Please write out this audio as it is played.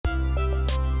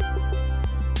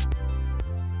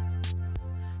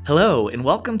Hello, and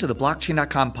welcome to the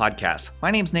Blockchain.com podcast.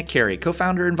 My name is Nick Carey,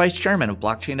 co-founder and vice chairman of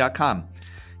Blockchain.com.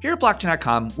 Here at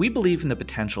Blockchain.com, we believe in the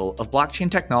potential of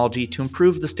blockchain technology to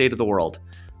improve the state of the world.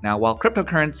 Now, while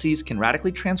cryptocurrencies can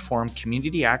radically transform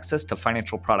community access to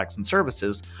financial products and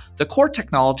services, the core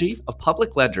technology of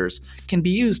public ledgers can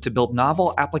be used to build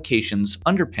novel applications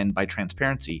underpinned by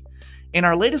transparency. In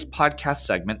our latest podcast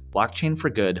segment, Blockchain for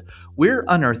Good, we're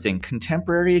unearthing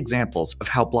contemporary examples of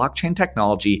how blockchain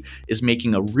technology is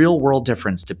making a real-world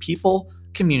difference to people,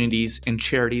 communities, and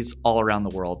charities all around the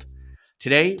world.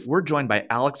 Today, we're joined by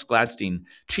Alex Gladstein,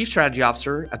 Chief Strategy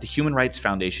Officer at the Human Rights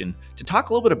Foundation, to talk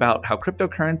a little bit about how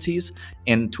cryptocurrencies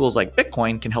and tools like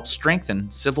Bitcoin can help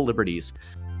strengthen civil liberties.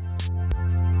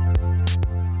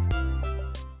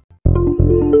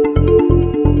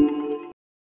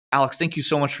 Alex, thank you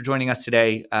so much for joining us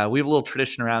today. We have a little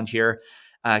tradition around here.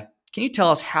 Can you tell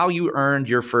us how you earned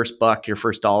your first buck, your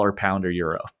first dollar, pound, or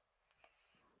euro?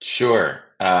 Sure,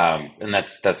 and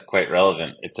that's quite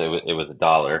relevant. It was a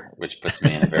dollar, which puts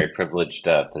me in a very privileged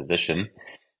position.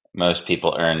 Most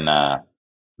people earn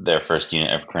their first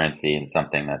unit of currency in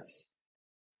something that's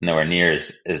nowhere near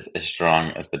as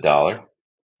strong as the dollar.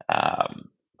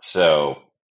 So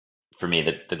for me,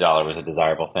 the dollar was a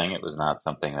desirable thing. It was not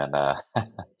something that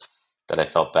that I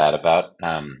felt bad about.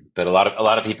 But a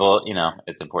lot of people,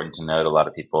 it's important to note a lot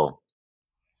of people,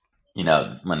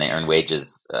 when they earn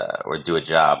wages or do a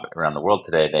job around the world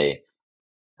today,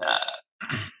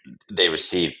 they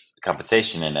receive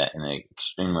compensation in an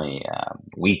extremely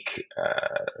weak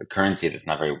currency that's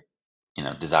not very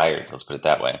desired. Let's put it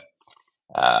that way.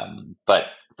 But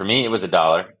for me, it was a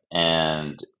dollar,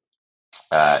 and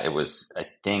it was, I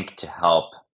think, to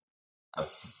help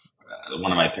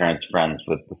one of my parents' friends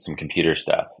with some computer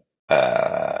stuff,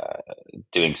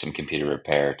 doing some computer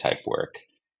repair type work.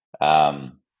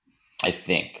 I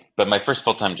think, but my first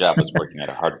full-time job was working at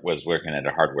a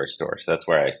hardware store, so that's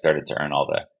where I started to earn all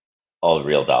the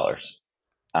real dollars.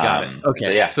 Got it. Okay.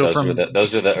 So yeah, So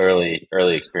those were the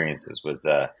early experiences, was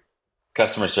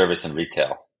customer service and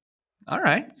retail. All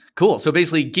right, cool. So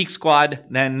basically Geek Squad,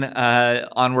 then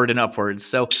onward and upwards.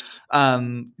 So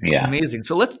Yeah. amazing.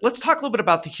 So let's talk a little bit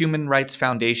about the Human Rights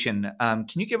Foundation. Can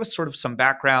you give us sort of some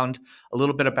background, a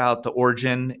little bit about the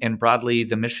origin and broadly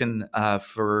the mission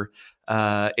for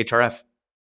HRF?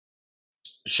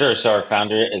 Sure. So our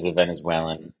founder is a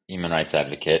Venezuelan human rights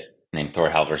advocate named Thor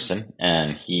Halverson,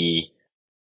 and he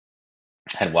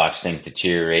had watched things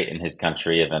deteriorate in his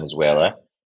country of Venezuela.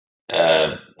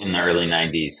 In the early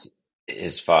 90s,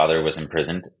 his father was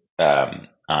imprisoned on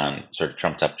sort of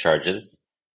trumped up charges.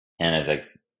 And as a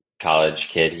college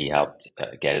kid, he helped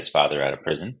get his father out of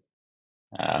prison.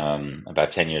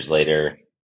 About 10 years later,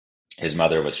 his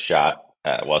mother was shot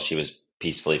while she was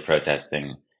peacefully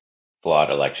protesting flawed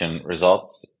election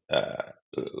results.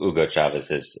 Hugo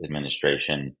Chavez's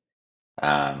administration,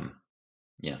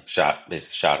 basically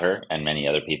shot her and many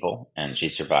other people, and she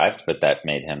survived. But that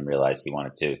made him realize he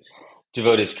wanted to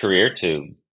devote his career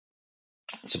to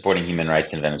supporting human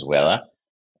rights in Venezuela.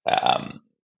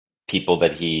 People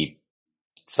that he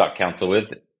sought counsel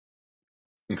with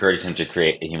encouraged him to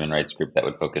create a human rights group that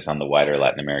would focus on the wider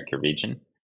Latin America region.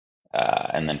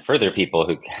 And then further people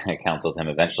who counseled him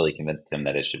eventually convinced him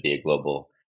that it should be a global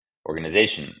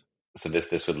organization. So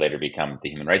this would later become the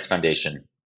Human Rights Foundation,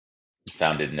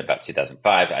 founded in about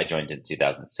 2005. I joined in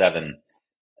 2007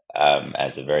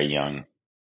 as a very young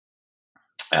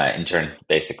intern,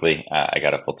 basically. I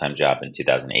got a full-time job in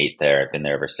 2008 there. I've been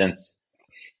there ever since.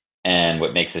 And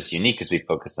what makes us unique is we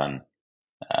focus on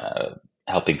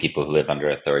helping people who live under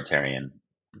authoritarian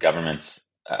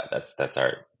governments. That's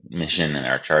our mission and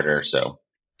our charter. So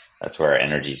that's where our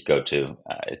energies go to.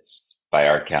 It's, by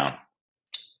our count,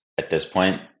 at this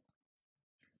point,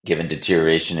 given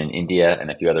deterioration in India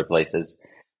and a few other places,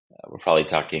 we're probably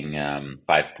talking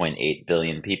 5.8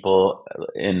 billion people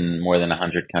in more than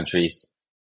 100 countries,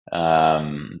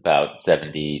 about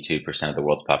 72% of the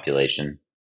world's population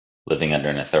living under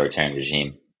an authoritarian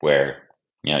regime where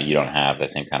you don't have the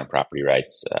same kind of property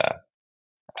rights,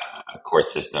 court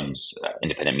systems,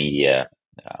 independent media,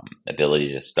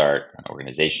 ability to start an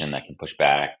organization that can push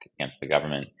back against the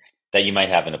government that you might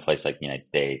have in a place like the United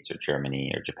States or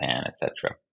Germany or Japan,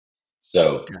 etc.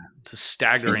 So it's a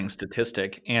staggering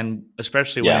statistic, and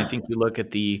especially when I think you look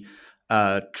at the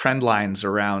trend lines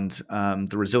around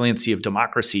the resiliency of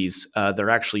democracies, there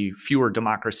are actually fewer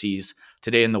democracies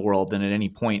today in the world than at any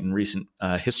point in recent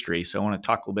history. So I want to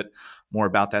talk a little bit more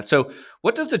about that. So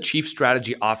what does the Chief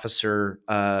Strategy Officer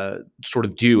sort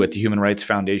of do at the Human Rights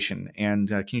Foundation? And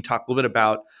can you talk a little bit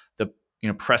about the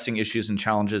pressing issues and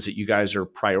challenges that you guys are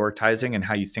prioritizing, and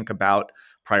how you think about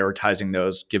prioritizing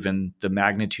those given the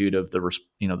magnitude of the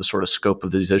sort of scope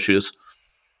of these issues?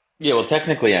 Yeah, well,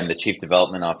 technically, I'm the chief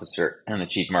development officer and the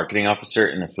chief marketing officer,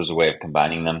 and this was a way of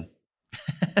combining them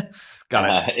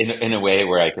Got it. in a way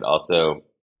where I could also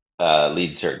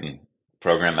lead certain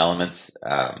program elements.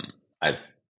 I've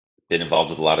been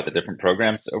involved with a lot of the different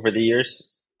programs over the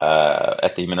years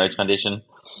at the Human Rights Foundation.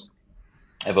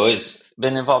 I've always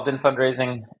been involved in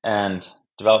fundraising and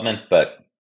development, but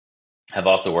have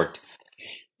also worked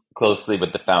closely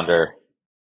with the founder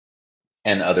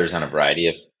and others on a variety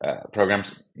of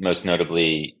programs, most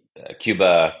notably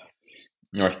Cuba,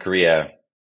 North Korea,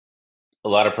 a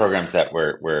lot of programs that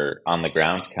were on the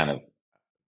ground, kind of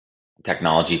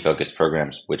technology focused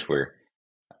programs, which were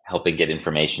helping get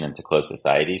information into closed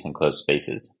societies and closed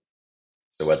spaces.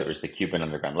 So whether it was the Cuban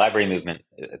underground library movement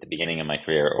at the beginning of my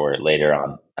career, or later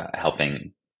on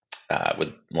helping with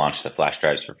launch the Flash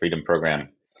Drives for Freedom program,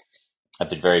 I've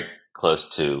been very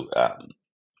close to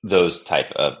those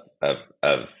type of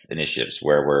initiatives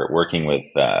where we're working with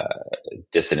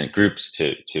dissident groups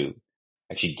to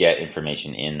actually get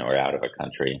information in or out of a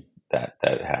country that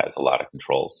has a lot of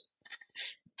controls.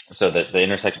 So the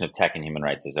intersection of tech and human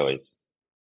rights has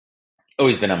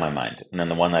always been on my mind. And then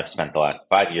the one that I've spent the last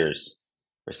 5 years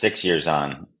or 6 years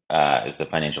on is the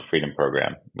Financial Freedom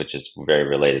Program, which is very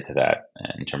related to that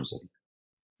in terms of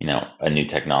a new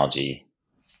technology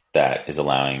that is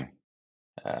allowing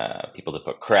people to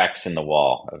put cracks in the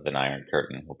wall of an iron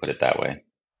curtain. We'll put it that way.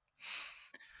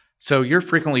 So you're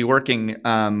frequently working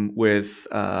with,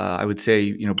 I would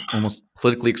say, almost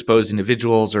politically exposed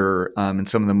individuals, or in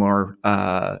some of the more,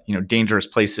 dangerous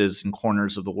places and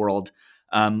corners of the world.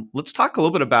 Let's talk a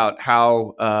little bit about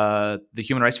how the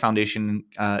Human Rights Foundation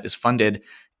is funded,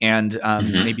 and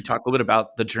maybe talk a little bit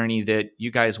about the journey that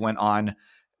you guys went on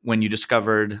when you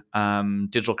discovered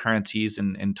digital currencies,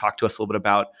 and talk to us a little bit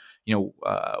about,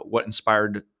 what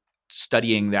inspired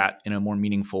studying that in a more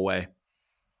meaningful way.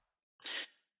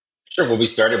 Sure. Well, we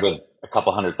started with a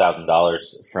couple $100,000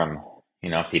 from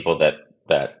people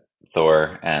that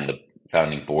Thor and the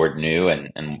founding board knew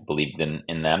and believed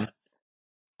in them.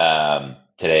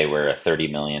 Today, we're a $30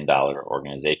 million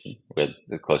organization with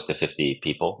close to 50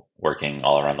 people working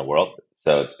all around the world.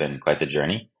 So it's been quite the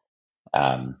journey.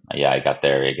 I got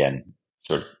there again,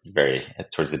 sort of very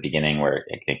towards the beginning, where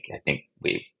I think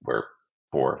we were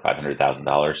 $400,000 or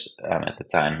 $500,000 at the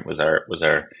time was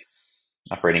our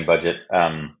operating budget.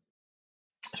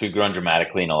 So we've grown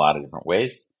dramatically in a lot of different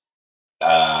ways.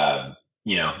 A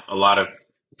lot of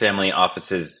family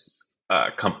offices,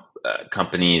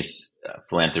 companies,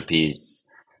 philanthropies,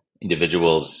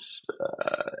 individuals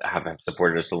have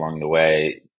supported us along the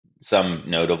way. Some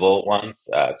notable ones,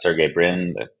 Sergey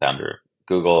Brin, the founder of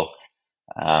Google,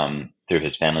 through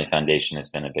his family foundation, has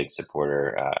been a big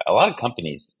supporter. A lot of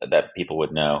companies that people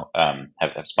would know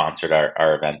have sponsored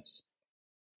our events.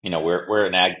 We're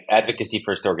an advocacy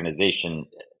first organization,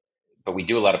 but we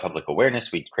do a lot of public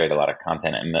awareness. We create a lot of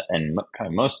content, and kind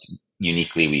of most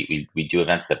uniquely, we do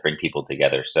events that bring people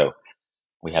together. So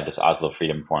we have this Oslo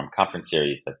Freedom Forum conference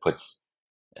series that puts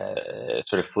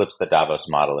sort of flips the Davos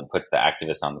model and puts the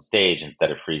activists on the stage instead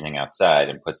of freezing outside,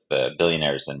 and puts the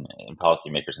billionaires and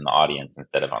policymakers in the audience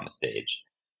instead of on the stage.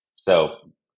 So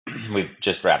we've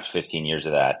just wrapped 15 years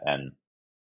of that, and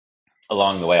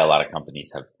along the way, a lot of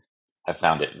companies have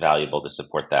found it valuable to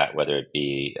support that, whether it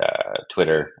be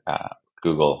Twitter,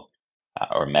 Google,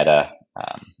 or Meta,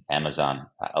 Amazon,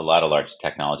 a lot of large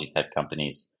technology type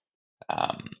companies,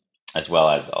 as well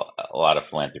as a lot of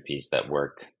philanthropies that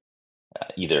work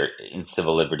either in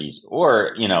civil liberties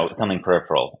or something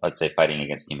peripheral, let's say fighting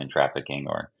against human trafficking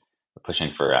or pushing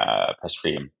for press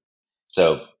freedom.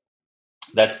 So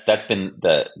that's been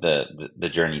the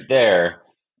journey there.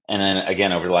 And then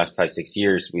again, over the last 5-6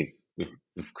 years, we've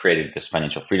created this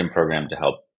financial freedom program to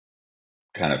help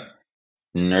kind of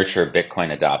nurture Bitcoin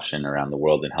adoption around the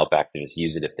world and help activists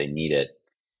use it if they need it.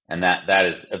 And that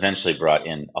has eventually brought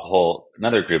in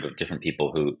another group of different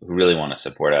people who really want to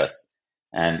support us.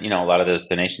 And a lot of those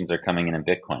donations are coming in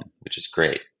Bitcoin, which is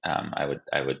great. I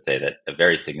would say that a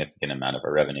very significant amount of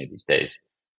our revenue these days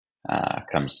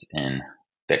comes in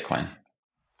Bitcoin.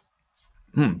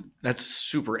 That's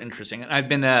super interesting. And I've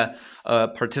been a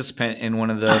participant in one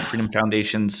of the Freedom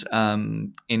Foundation's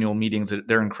annual meetings.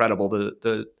 They're incredible.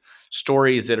 The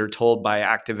stories that are told by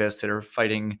activists that are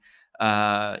fighting,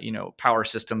 power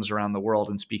systems around the world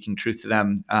and speaking truth to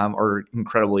them are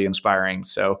incredibly inspiring.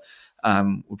 So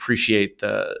appreciate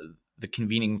the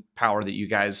convening power that you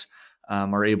guys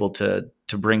are able to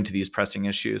bring to these pressing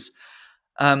issues.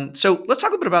 So let's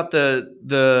talk a bit about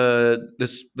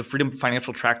the Freedom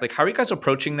Financial Track. Like, how are you guys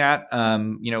approaching that?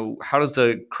 How does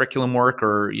the curriculum work,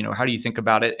 or how do you think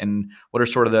about it, and what are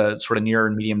sort of the near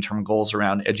and medium term goals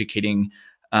around educating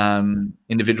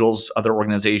individuals, other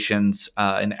organizations,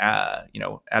 and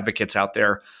advocates out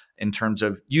there in terms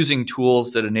of using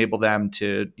tools that enable them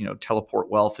to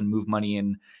teleport wealth and move money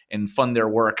and fund their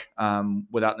work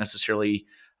without necessarily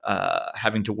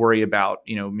having to worry about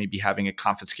maybe having it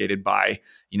confiscated by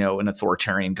an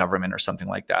authoritarian government or something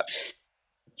like that.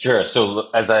 Sure. So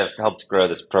as I've helped grow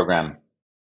this program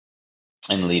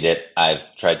and lead it, I've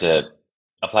tried to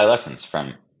apply lessons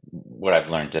from what I've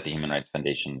learned at the Human Rights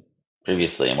Foundation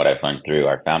previously, and what I've learned through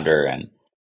our founder and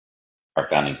our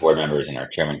founding board members and our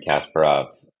chairman Kasparov,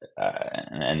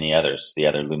 and the other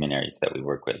luminaries that we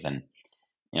work with. And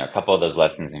a couple of those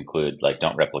lessons include, like,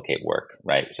 don't replicate work,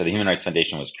 right? So the Human Rights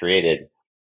Foundation was created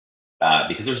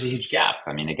because there's a huge gap.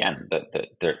 I mean, again,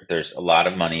 there's a lot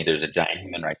of money. There's a giant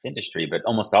human rights industry, but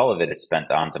almost all of it is spent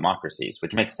on democracies,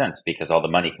 which makes sense because all the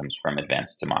money comes from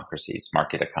advanced democracies,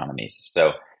 market economies.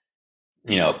 So,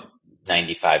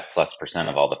 95+%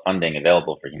 of all the funding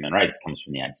available for human rights comes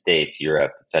from the United States,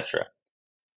 Europe, etc.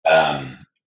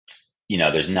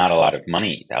 There's not a lot of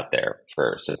money out there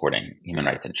for supporting human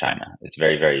rights in China. It's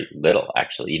very, very little,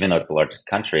 actually. Even though it's the largest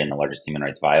country and the largest human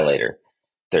rights violator,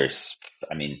 a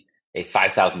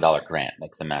 $5,000 grant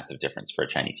makes a massive difference for a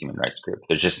Chinese human rights group.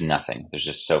 There's just nothing.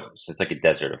 It's like a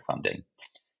desert of funding.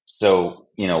 So,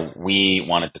 we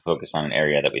wanted to focus on an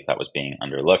area that we thought was being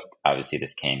underlooked. Obviously,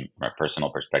 this came from a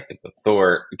personal perspective with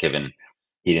Thor, given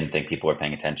he didn't think people were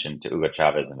paying attention to Hugo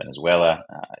Chavez in Venezuela,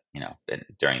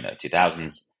 during the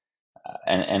 2000s.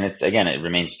 And it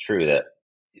remains true that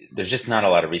there's just not a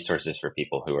lot of resources for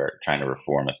people who are trying to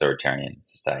reform authoritarian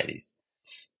societies.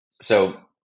 So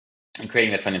in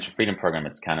creating the financial freedom program,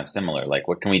 it's kind of similar. Like,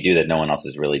 what can we do that no one else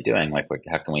is really doing? Like,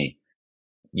 how can we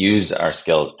use our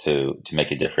skills to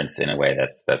make a difference in a way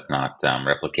that's not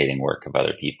replicating work of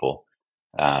other people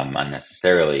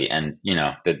unnecessarily? And,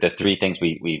 the three things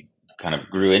we kind of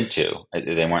grew into,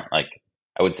 they weren't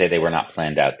I would say they were not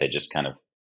planned out. They just kind of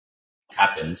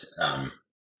happened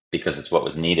because it's what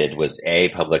was needed, was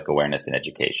public awareness and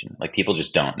education. Like, people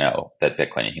just don't know that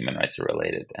Bitcoin and human rights are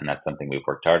related. And that's something we've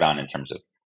worked hard on in terms of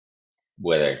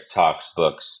whether it's talks,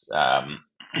 books,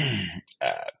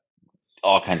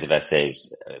 all kinds of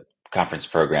essays, conference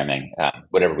programming,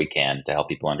 whatever we can to help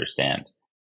people understand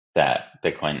that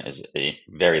Bitcoin is a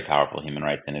very powerful human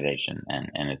rights innovation.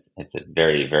 And it's a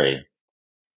very, very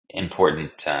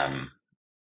important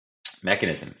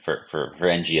mechanism for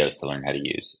NGOs to learn how to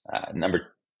use.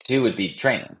 Number two would be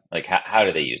training. Like, how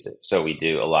do they use it? So we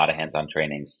do a lot of hands-on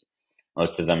trainings,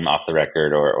 most of them off the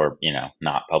record or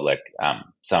not public,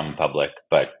 some public,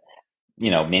 but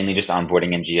mainly just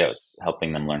onboarding NGOs,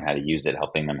 helping them learn how to use it,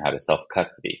 helping them how to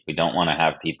self-custody. We don't want to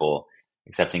have people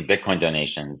accepting Bitcoin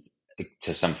donations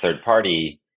to some third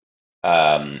party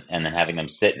and then having them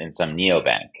sit in some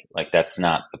neobank. Like, that's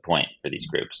not the point for these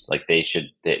groups. Like, they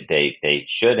should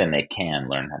and they can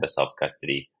learn how to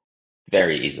self-custody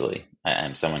very easily.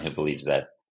 I'm someone who believes that,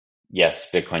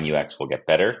 yes, Bitcoin UX will get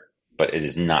better, but it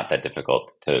is not that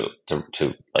difficult to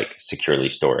like securely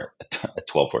store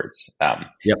 12 words.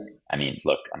 Yep. I mean,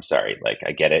 look, I'm sorry. Like,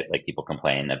 I get it. Like, people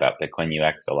complain about Bitcoin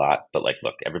UX a lot, but look,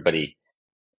 everybody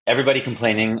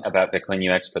complaining about Bitcoin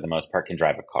UX for the most part can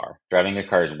drive a car. Driving a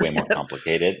car is way more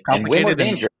complicated and way more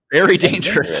dangerous. Very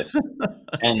dangerous.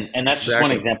 And that's just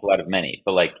one example out of many.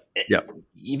 But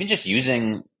even just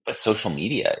using social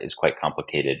media is quite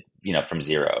complicated, from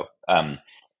zero.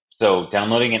 So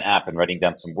downloading an app and writing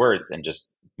down some words and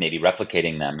just maybe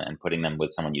replicating them and putting them with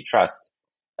someone you trust,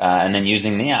 and then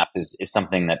using the app is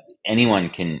something that anyone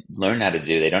can learn how to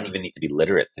do. They don't even need to be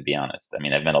literate, to be honest. I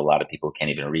mean, I've met a lot of people who can't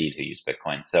even read who use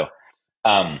Bitcoin. So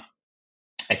I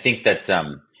think that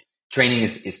training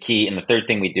is key. And the third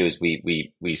thing we do is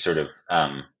we sort of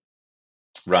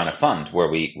run a fund where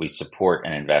we support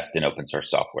and invest in open source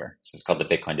software. So it's called the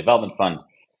Bitcoin Development Fund.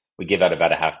 We give out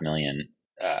about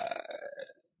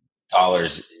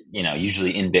 $500,000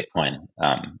 usually in Bitcoin.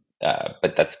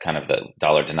 But that's kind of the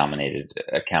dollar denominated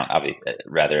account, obviously,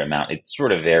 amount. It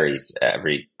sort of varies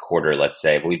every quarter, let's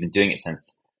say, but we've been doing it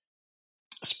since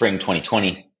spring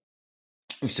 2020.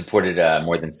 We've supported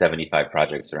more than 75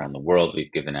 projects around the world.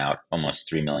 We've given out almost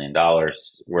 $3 million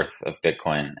worth of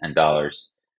Bitcoin and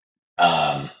dollars.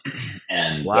 Wow.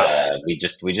 We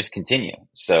just continue.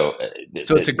 So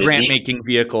it's a grant making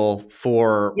vehicle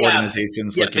for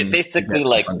organizations. Yeah, but basically,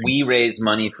 we raise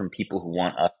money from people who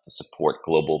want us to support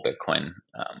global Bitcoin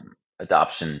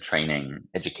adoption, training,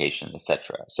 education,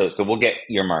 etc. So we'll get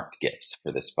earmarked gifts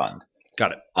for this fund.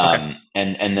 Got it. Okay.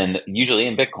 And then usually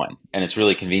in Bitcoin, and it's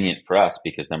really convenient for us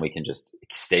because then we can just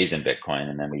it stays in Bitcoin,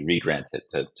 and then we regrant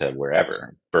it to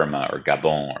wherever, Burma or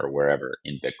Gabon or wherever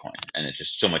in Bitcoin, and it's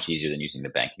just so much easier than using the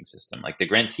banking system. Like the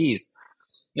grantees,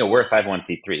 we're a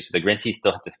 501c3, so the grantees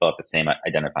still have to fill out the same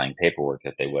identifying paperwork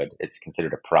that they would. It's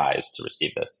considered a prize to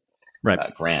receive this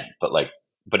Right. grant,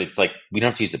 but it's like we don't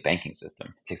have to use the banking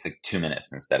system. It takes like 2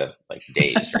 minutes instead of like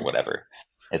days or whatever.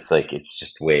 It's like it's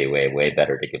just way, way, way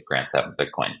better to give grants out in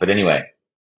Bitcoin. But anyway,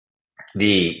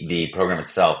 the program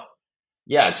itself,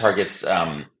 yeah, it targets.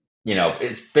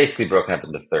 It's basically broken up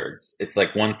into thirds. It's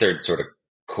like 1/3 sort of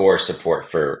core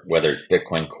support for whether it's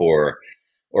Bitcoin Core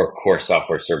or core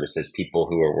software services, people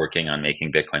who are working on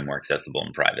making Bitcoin more accessible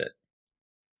and private.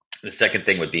 The second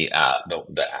thing would be the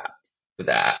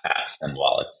apps and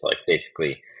wallets. Like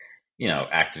basically,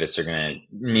 activists are going to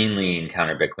mainly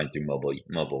encounter Bitcoin through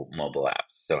mobile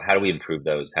apps. So how do we improve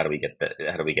those? How do we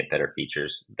get better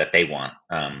features that they want?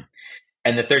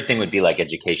 And the third thing would be like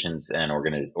educations and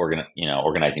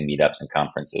organizing meetups and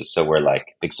conferences. So we're like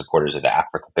big supporters of the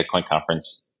Africa Bitcoin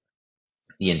Conference,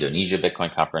 the Indonesia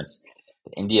Bitcoin Conference,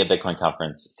 the India Bitcoin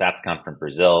Conference, SatsCon from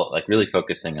Brazil, like really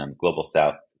focusing on global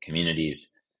South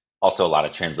communities. Also a lot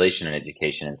of translation and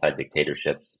education inside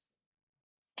dictatorships.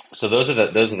 So so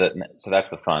that's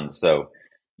the fund. So,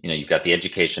 you've got the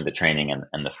education, the training,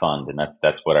 and the fund, and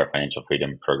that's what our financial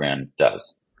freedom program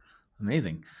does.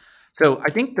 Amazing. So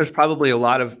I think there's probably a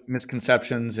lot of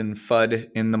misconceptions and FUD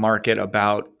in the market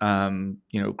about,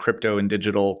 crypto and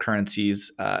digital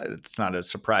currencies. It's not a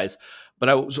surprise, but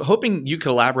I was hoping you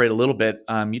could elaborate a little bit.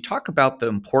 You talk about the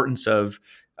importance of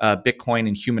Bitcoin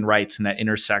and human rights and that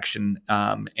intersection,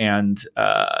 and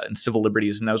civil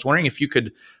liberties. And I was wondering if you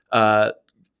could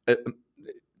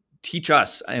teach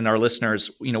us and our listeners,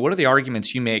 what are the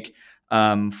arguments you make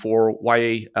for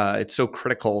why it's so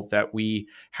critical that we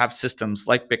have systems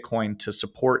like Bitcoin to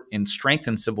support and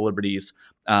strengthen civil liberties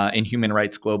and human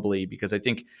rights globally? Because I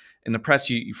think in the press,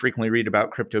 you frequently read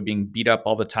about crypto being beat up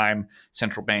all the time.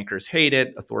 Central bankers hate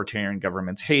it. Authoritarian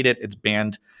governments hate it. It's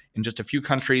banned in just a few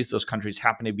countries. Those countries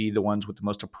happen to be the ones with the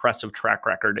most oppressive track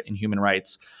record in human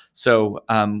rights. So,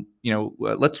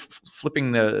 let's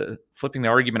flipping the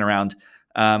argument around.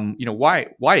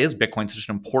 Why is Bitcoin such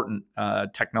an important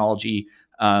technology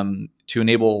to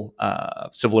enable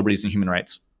civil liberties and human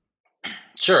rights?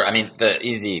 Sure. I mean, the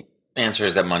easy answer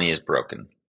is that money is broken.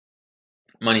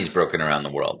 Money's broken around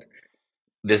the world.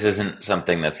 This isn't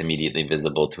something that's immediately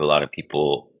visible to a lot of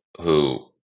people who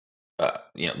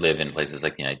live in places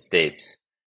like the United States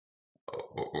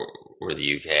or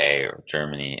the UK or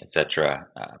Germany, etc.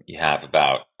 You have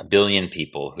about 1 billion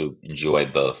people who enjoy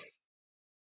both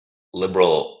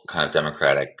liberal kind of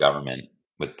democratic government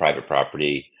with private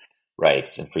property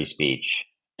rights and free speech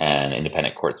and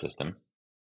independent court system,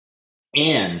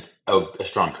 and a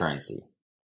strong currency.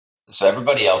 So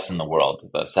everybody else in the world,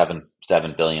 the 7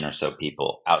 billion or so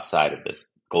people outside of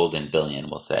this golden billion,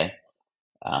 we'll say,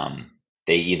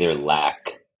 they either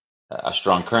lack a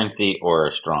strong currency or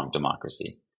a strong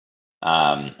democracy.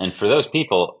 And for those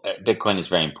people, Bitcoin is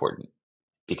very important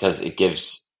because it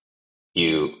gives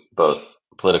you both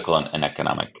political and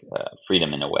economic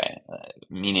freedom in a way,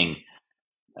 meaning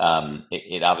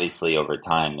it obviously over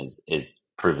time is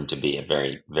proven to be a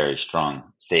very, very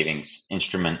strong savings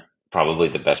instrument, probably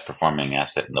the best performing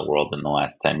asset in the world in the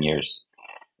last 10 years.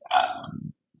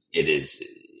 It is,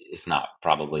 if not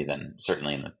probably, then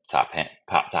certainly in the top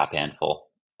handful.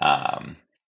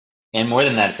 And more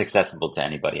than that, it's accessible to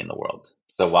anybody in the world.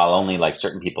 So while only like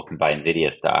certain people can buy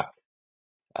NVIDIA stock,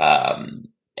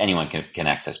 anyone can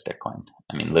access Bitcoin.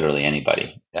 I mean, literally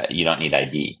anybody. You don't need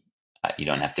ID. You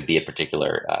don't have to be a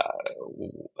particular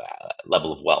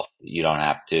level of wealth. You don't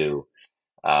have to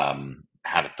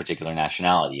have a particular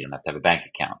nationality. You don't have to have a bank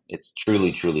account. It's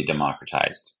truly, truly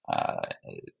democratized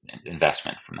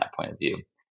investment from that point of view.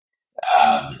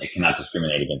 It cannot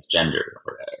discriminate against gender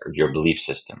or your belief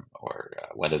system or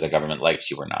whether the government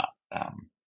likes you or not.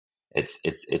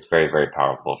 It's very, very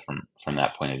powerful from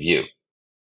that point of view.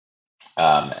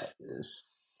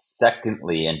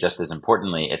 Secondly, and just as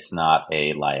importantly, it's not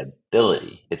a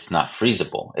liability. It's not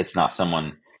freezable. It's not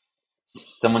someone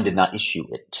did not issue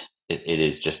it. It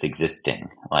is just existing,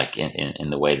 like in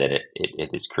the way that it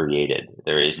is created.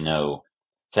 There is no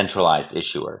centralized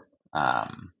issuer.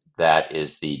 That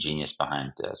is the genius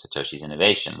behind Satoshi's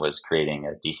innovation, was creating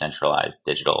a decentralized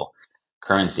digital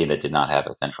currency that did not have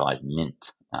a centralized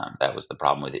mint. That was the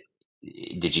problem with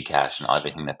DigiCash and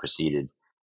everything that preceded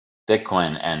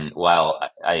Bitcoin. And while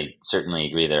I certainly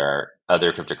agree there are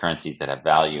other cryptocurrencies that have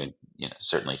value, and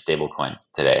certainly stable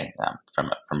coins today,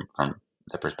 from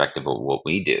the perspective of what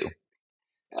we do,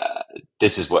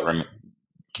 this is what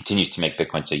continues to make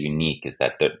Bitcoin so unique, is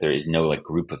that there is no like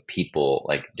group of people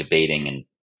like debating and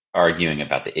arguing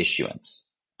about the issuance.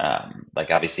 Like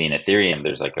obviously in Ethereum,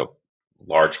 there's like a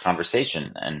large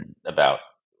conversation and about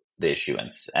the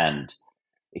issuance, and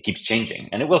it keeps changing,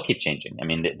 and it will keep changing. I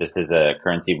mean, this is a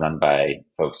currency run by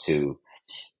folks who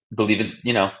believe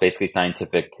in, basically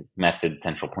scientific method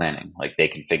central planning. Like they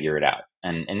can figure it out,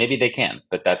 and maybe they can,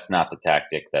 but that's not the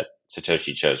tactic that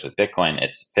Satoshi chose with Bitcoin.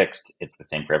 It's fixed. It's the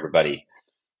same for everybody.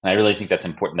 And I really think that's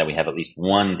important, that we have at least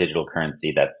one digital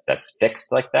currency that's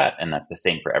fixed like that, and that's the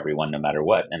same for everyone, no matter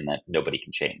what, and that nobody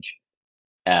can change.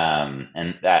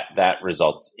 And that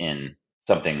results in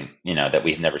something that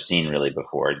we've never seen really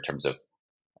before in terms of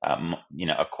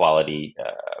equality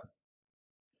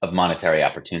of monetary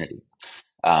opportunity.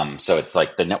 So it's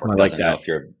like the network doesn't know if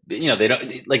you're, they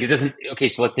don't like, it doesn't. Okay,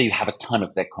 so let's say you have a ton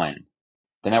of Bitcoin.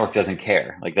 The network doesn't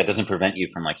care. Like that doesn't prevent you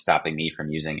from like stopping me from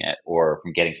using it or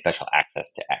from getting special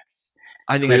access to X.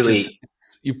 I think clearly, that's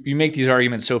just, you make these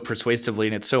arguments so persuasively,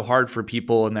 and it's so hard for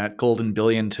people in that golden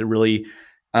billion to really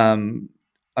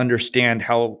understand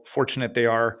how fortunate they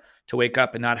are to wake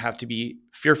up and not have to be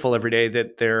fearful every day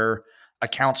that their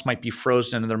accounts might be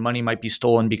frozen and their money might be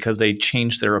stolen because they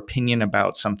changed their opinion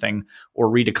about something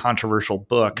or read a controversial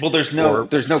book. Well, there's no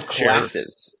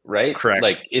classes, right? Correct.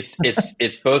 Like it's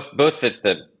both at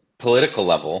the political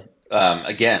level.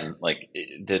 Again, like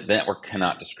the network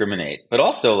cannot discriminate, but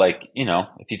also like,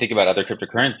 if you think about other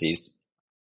cryptocurrencies,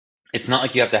 it's not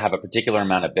like you have to have a particular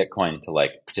amount of Bitcoin to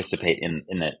like participate in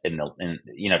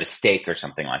to stake or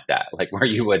something like that, like where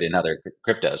you would in other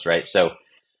cryptos, right? So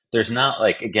there's not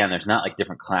like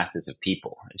different classes of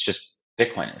people. It's just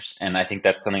Bitcoiners. And I think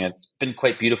that's something that's been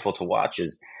quite beautiful to watch,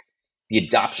 is the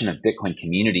adoption of Bitcoin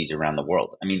communities around the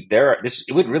world. I mean,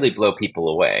 it would really blow people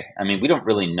away. I mean, we don't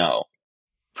really know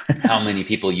how many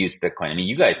people use Bitcoin. I mean,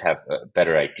 you guys have a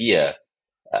better idea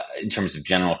in terms of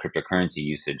general cryptocurrency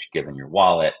usage, given your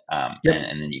wallet. Yep.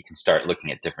 And then you can start looking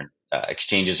at different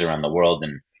exchanges around the world.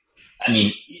 And I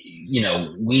mean,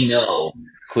 we know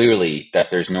clearly that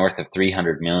there's north of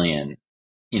 300 million,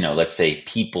 let's say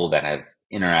people that have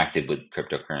interacted with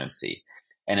cryptocurrency.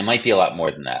 And it might be a lot more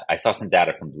than that. I saw some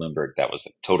data from Bloomberg that was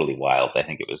totally wild. I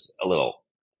think it was a little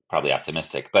probably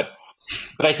optimistic, but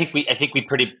I think we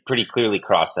pretty clearly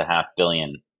cross 500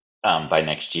 million by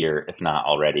next year, if not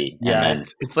already. Yeah, and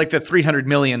then, it's like the 300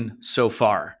 million so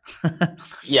far.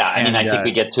 Yeah, I mean, I think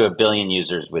we get to 1 billion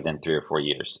users within 3 or 4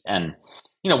 years. And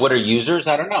what are users?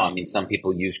 I don't know. I mean, some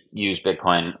people use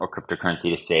Bitcoin or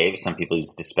cryptocurrency to save. Some people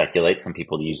use it to speculate. Some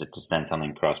people use it to send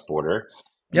something cross border.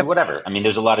 Yep. Whatever. I mean,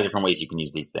 there's a lot of different ways you can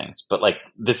use these things. But like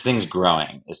this thing's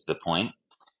growing is the point.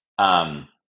 And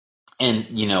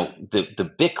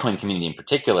the Bitcoin community in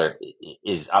particular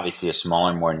is obviously a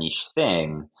smaller, more niche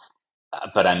thing.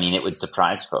 But I mean, it would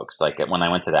surprise folks. Like when I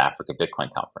went to the Africa Bitcoin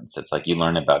conference, it's like you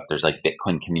learn about there's like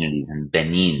Bitcoin communities in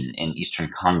Benin, in Eastern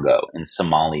Congo, in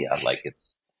Somalia. Like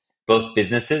it's both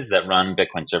businesses that run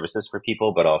Bitcoin services for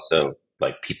people, but also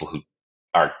like people who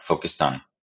are focused on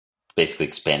basically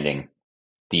expanding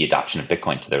the adoption of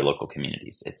Bitcoin to their local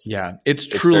communities. It's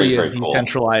truly a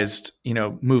decentralized,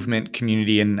 movement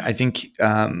community. And I think,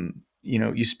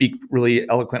 you speak really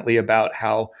eloquently about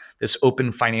how this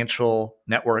open financial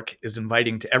network is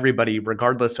inviting to everybody,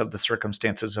 regardless of the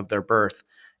circumstances of their birth.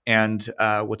 And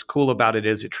what's cool about it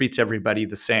is it treats everybody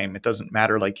the same. It doesn't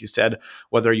matter, like you said,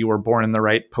 whether you were born in the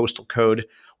right postal code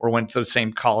or went to the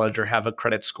same college or have a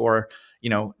credit score.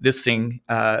 This thing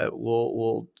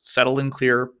will settle and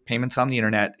clear payments on the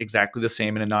internet exactly the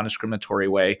same in a non-discriminatory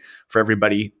way for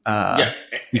everybody.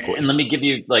 Equally. And let me give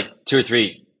you like 2 or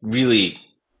 3 really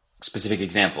specific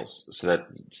examples so that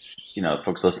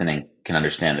folks listening can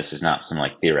understand this is not some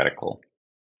like theoretical.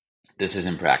 This is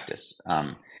in practice.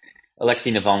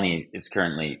 Alexei Navalny is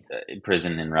currently in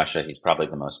prison in Russia. He's probably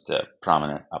the most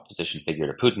prominent opposition figure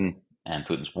to Putin and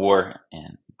Putin's war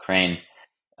in Ukraine.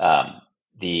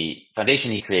 The foundation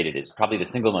he created is probably the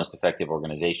single most effective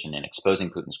organization in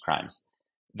exposing Putin's crimes.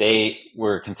 They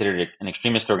were considered an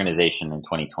extremist organization in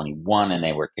 2021, and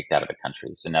they were kicked out of the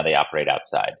country. So now they operate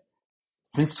outside.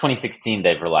 Since 2016,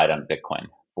 they've relied on Bitcoin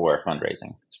for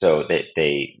fundraising. So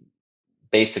they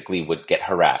basically would get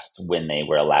harassed when they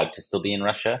were allowed to still be in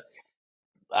Russia.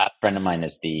 A friend of mine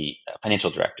is the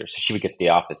financial director. So she would get to the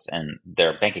office and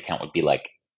their bank account would be like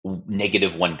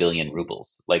negative 1 billion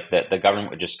rubles. Like the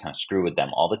government would just kind of screw with them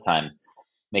all the time,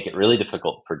 make it really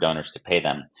difficult for donors to pay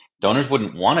them. Donors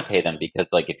wouldn't want to pay them because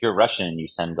like if you're Russian and you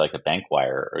send like a bank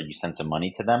wire or you send some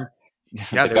money to them,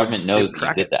 the government knows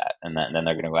that you did that, and then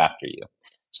they're going to go after you.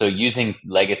 So using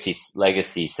legacy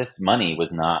money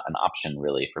was not an option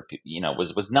really for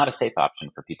was not a safe option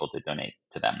for people to donate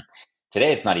to them.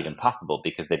 Today, it's not even possible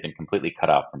because they've been completely cut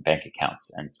off from bank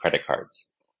accounts and credit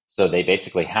cards. So they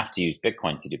basically have to use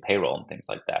Bitcoin to do payroll and things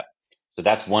like that. So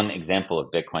that's one example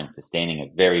of Bitcoin sustaining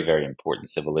a very, very important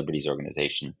civil liberties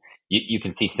organization. You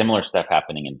can see similar stuff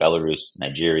happening in Belarus,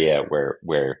 Nigeria, where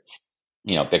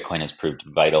Bitcoin has proved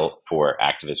vital for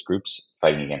activist groups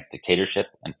fighting against dictatorship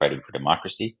and fighting for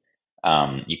democracy.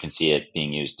 You can see it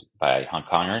being used by Hong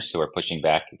Kongers who are pushing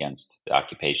back against the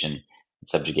occupation and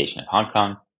subjugation of Hong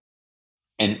Kong.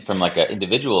 And from like an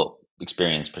individual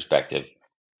experience perspective,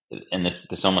 and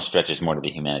this almost stretches more to the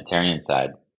humanitarian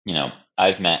side,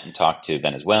 I've met and talked to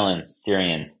Venezuelans,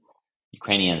 Syrians,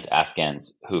 Ukrainians,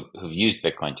 Afghans who've used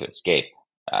Bitcoin to escape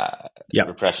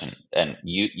repression and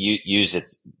use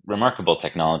its remarkable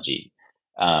technology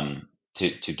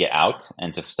to get out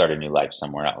and to start a new life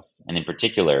somewhere else. And in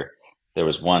particular, there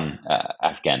was one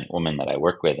Afghan woman that I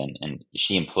work with, and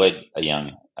she employed a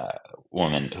young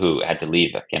woman who had to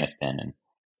leave Afghanistan and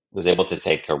was able to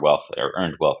take her wealth or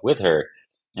earned wealth with her.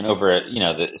 And over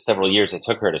the several years it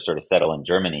took her to sort of settle in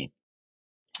Germany,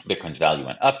 Bitcoin's value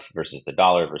went up versus the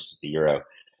dollar versus the euro.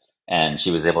 And she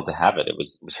was able to have it. It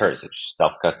was hers. It was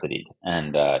self-custodied,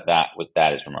 and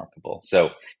that is remarkable.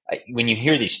 So when you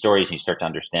hear these stories and you start to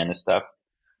understand this stuff,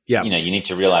 you need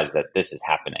to realize that this is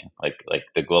happening. Like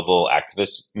the global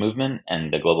activist movement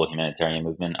and the global humanitarian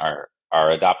movement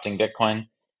are adopting Bitcoin,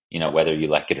 whether you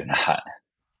like it or not.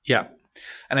 Yeah,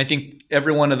 and I think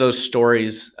every one of those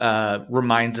stories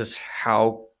reminds us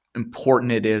how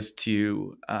important it is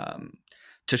to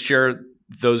share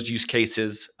those use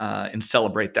cases and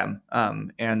celebrate them.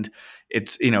 And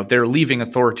it's, they're leaving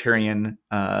authoritarian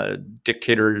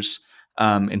dictators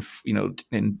and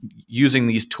using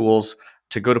these tools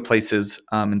to go to places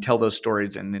and tell those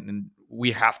stories. And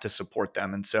we have to support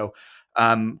them. And so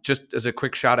just as a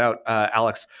quick shout out,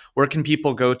 Alex, where can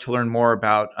people go to learn more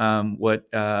about what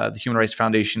the Human Rights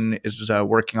Foundation is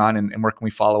working on, and where can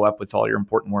we follow up with all your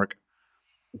important work?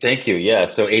 Thank you. Yeah.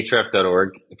 So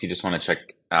HRF.org, if you just want to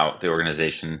check out the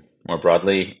organization more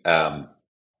broadly. The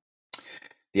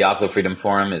Oslo Freedom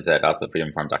Forum is at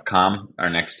oslofreedomforum.com. Our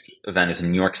next event is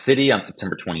in New York City on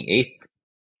September 28th.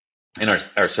 And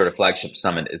our sort of flagship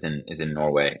summit is in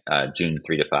Norway, June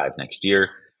 3 to 5 next year.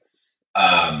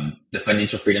 The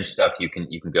financial freedom stuff, you can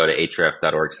go to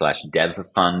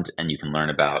hrf.org/devfund, and you can learn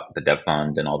about the Dev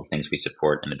Fund and all the things we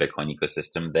support in the Bitcoin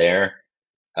ecosystem there.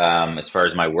 As far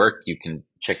as my work, you can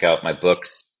check out my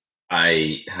books.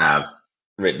 I have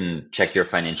written Check Your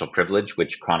Financial Privilege,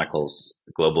 which chronicles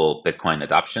global Bitcoin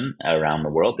adoption around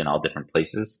the world in all different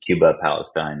places: Cuba,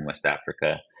 Palestine, West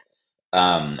Africa,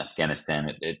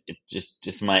 Afghanistan. It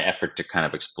just my effort to kind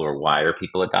of explore why are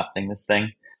people adopting this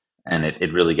thing. And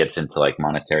it really gets into like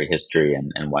monetary history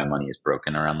and why money is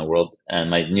broken around the world. And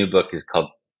my new book is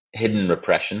called Hidden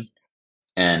Repression.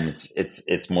 And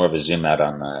it's more of a zoom out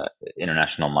on the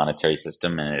international monetary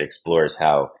system, and it explores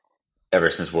how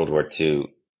ever since World War II,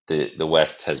 the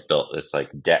West has built this like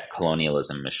debt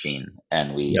colonialism machine,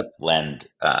 and we lend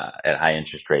at high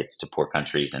interest rates to poor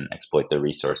countries and exploit their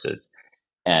resources.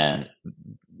 And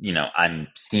I'm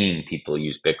seeing people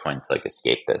use Bitcoin to like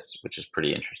escape this, which is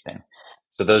pretty interesting.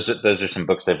 So those are some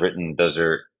books I've written. Those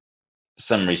are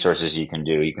some resources you can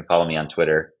do. You can follow me on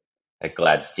Twitter at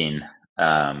Gladstein.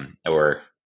 Or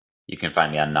you can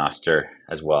find me on Nostr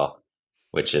as well,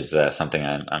 which is something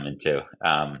I'm into.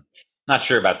 Not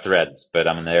sure about Threads, but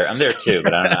I'm there too.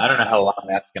 But I don't know how long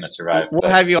that's going to survive.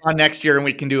 We'll have you on next year, and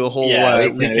we can do a whole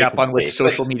recap on which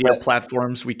social media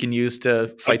platforms we can use to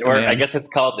fight them in. I guess it's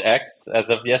called X as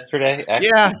of yesterday. X.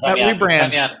 Yeah, that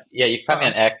rebrand. You can find me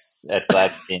on X at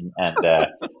Gladstein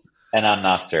and on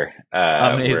Nostr,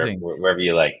 wherever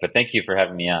you like. But thank you for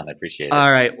having me on. I appreciate it.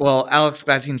 All right. Well, Alex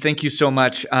Gladstein, thank you so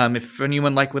much. If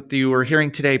anyone liked what you were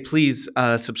hearing today, please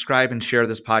subscribe and share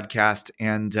this podcast,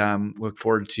 and look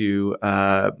forward to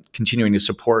continuing to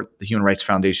support the Human Rights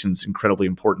Foundation's incredibly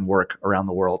important work around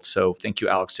the world. So thank you,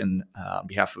 Alex. And on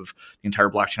behalf of the entire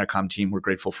Blockchain.com team, we're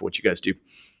grateful for what you guys do.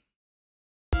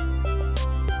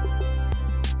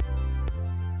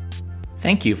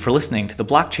 Thank you for listening to the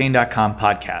Blockchain.com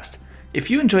podcast. If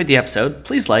you enjoyed the episode,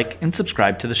 please like and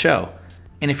subscribe to the show.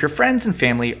 And if your friends and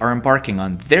family are embarking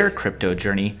on their crypto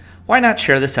journey, why not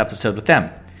share this episode with them?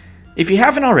 If you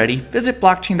haven't already, visit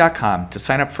Blockchain.com to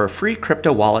sign up for a free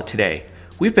crypto wallet today.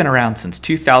 We've been around since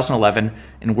 2011,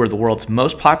 and we're the world's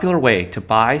most popular way to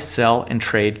buy, sell, and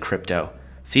trade crypto.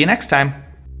 See you next time.